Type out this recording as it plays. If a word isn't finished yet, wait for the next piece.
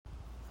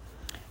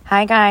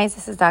Hi guys,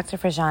 this is Dr.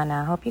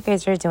 Frajana. Hope you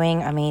guys are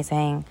doing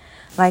amazing.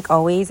 Like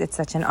always, it's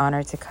such an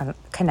honor to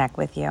connect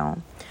with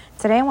you.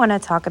 Today I want to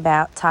talk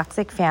about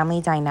toxic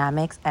family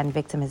dynamics and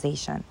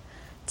victimization.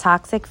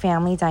 Toxic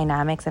family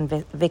dynamics and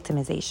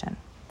victimization,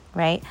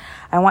 right?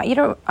 I want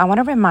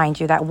to remind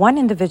you that one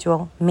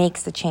individual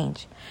makes the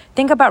change.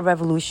 Think about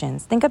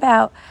revolutions. Think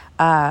about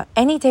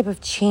any type of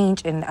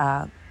change in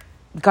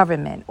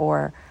government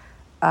or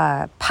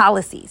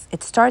policies.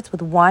 It starts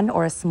with one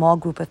or a small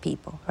group of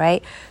people,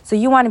 right? So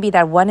you want to be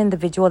that one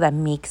individual that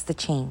makes the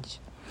change.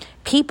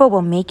 People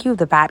will make you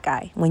the bad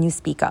guy when you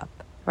speak up,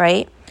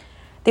 right?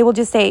 They will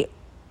just say,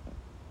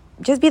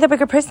 just be the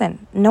bigger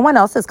person. No one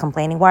else is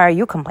complaining. Why are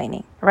you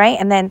complaining, right?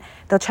 And then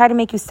they'll try to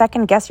make you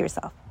second guess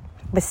yourself.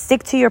 But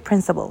stick to your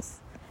principles,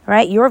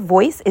 right? Your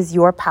voice is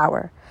your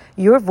power.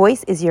 Your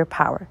voice is your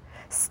power.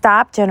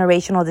 Stop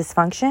generational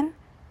dysfunction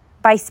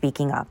by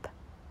speaking up.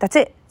 That's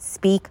it.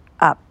 Speak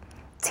up.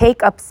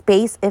 Take up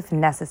space if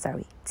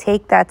necessary.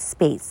 Take that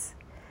space,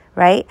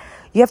 right?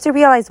 You have to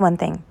realize one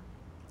thing.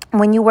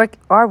 When you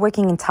are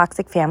working in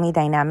toxic family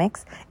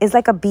dynamics, it's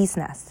like a bee's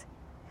nest,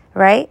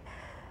 right?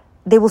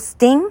 They will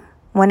sting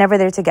whenever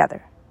they're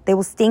together. They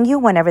will sting you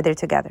whenever they're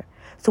together.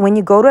 So when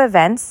you go to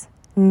events,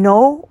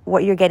 know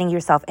what you're getting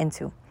yourself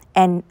into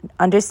and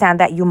understand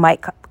that you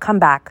might come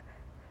back,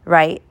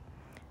 right?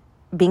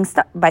 Being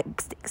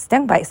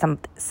stung by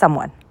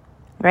someone,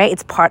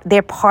 right?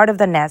 They're part of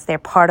the nest. They're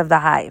part of the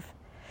hive.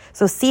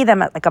 So see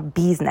them like a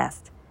bee's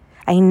nest.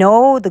 I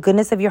know the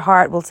goodness of your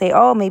heart will say,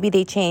 oh, maybe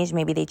they changed,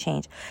 maybe they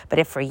changed. But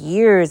if for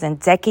years and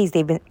decades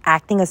they've been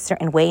acting a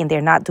certain way and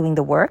they're not doing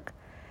the work,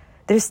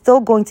 they're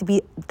still going to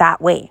be that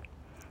way.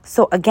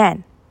 So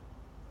again,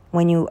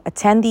 when you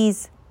attend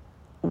these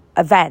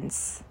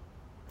events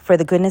for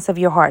the goodness of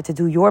your heart, to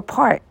do your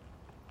part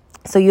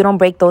so you don't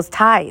break those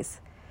ties,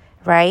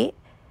 right?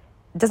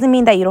 It doesn't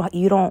mean that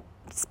you don't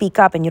speak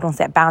up and you don't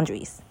set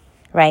boundaries,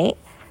 right?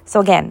 So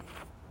again,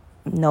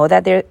 know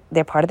that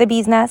they're part of the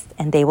bee's nest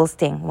and they will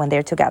sting when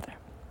they're together.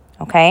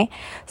 Okay?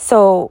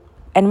 So,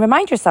 and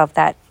remind yourself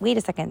that, wait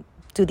a second,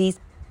 do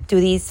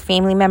these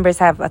family members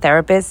have a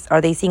therapist? Are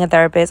they seeing a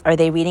therapist? Are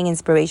they reading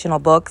inspirational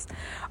books?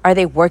 Are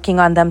they working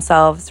on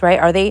themselves, right?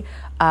 Are they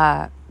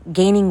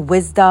gaining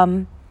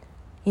wisdom,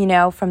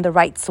 from the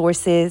right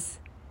sources?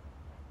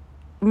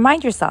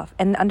 Remind yourself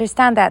and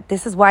understand that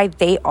this is why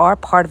they are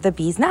part of the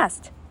bee's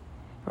nest,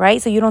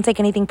 right? So you don't take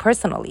anything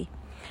personally.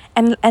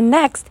 And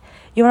next,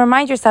 you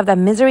remind yourself that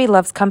misery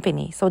loves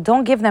company. So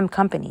don't give them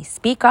company.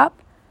 Speak up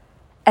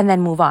and then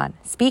move on.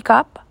 Speak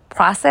up,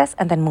 process,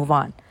 and then move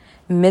on.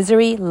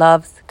 Misery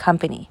loves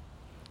company,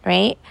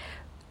 right?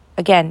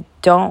 Again,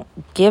 don't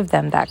give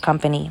them that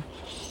company.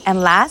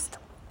 And last,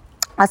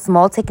 a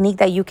small technique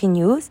that you can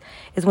use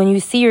is when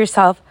you see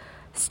yourself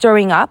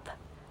stirring up,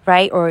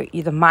 right? Or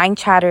the mind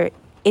chatter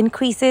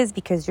increases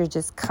because you're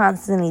just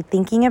constantly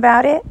thinking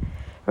about it,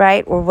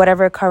 right? Or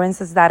whatever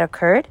occurrences that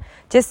occurred,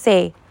 just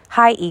say,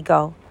 hi,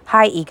 ego.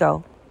 Hi,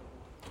 ego.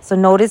 So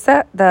notice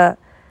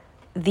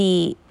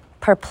the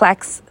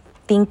perplexed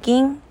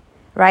thinking,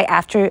 right?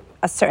 After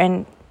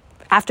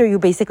you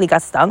basically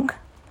got stung,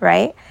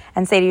 right?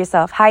 And say to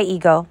yourself, hi,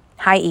 ego.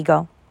 Hi,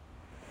 ego.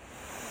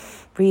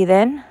 Breathe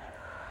in,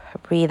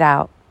 breathe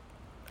out.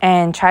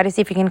 And try to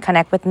see if you can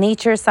connect with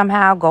nature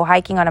somehow. Go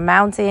hiking on a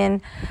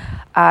mountain.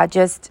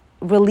 Just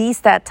release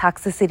that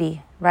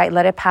toxicity, right?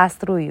 Let it pass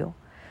through you.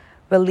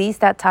 Release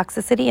that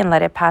toxicity and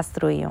let it pass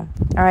through you.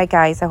 All right,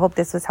 guys, I hope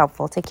this was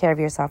helpful. Take care of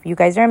yourself. You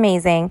guys are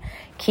amazing.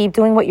 Keep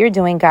doing what you're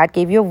doing. God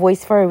gave you a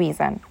voice for a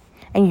reason.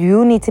 And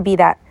you need to be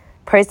that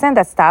person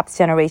that stops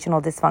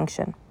generational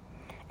dysfunction.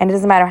 And it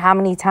doesn't matter how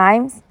many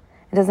times.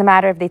 It doesn't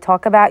matter if they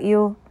talk about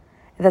you.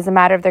 It doesn't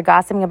matter if they're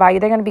gossiping about you.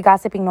 They're going to be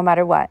gossiping no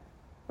matter what,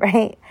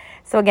 right?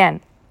 So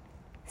again,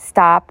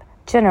 stop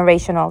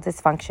generational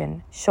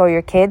dysfunction. Show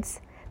your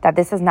kids that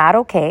this is not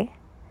okay.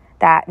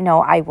 That,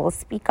 no, I will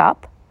speak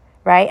up.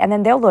 Right? And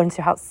then they'll learn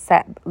to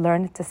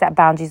set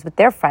boundaries with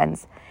their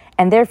friends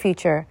and their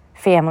future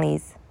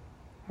families,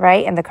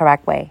 right? In the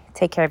correct way.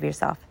 Take care of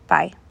yourself.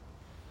 Bye.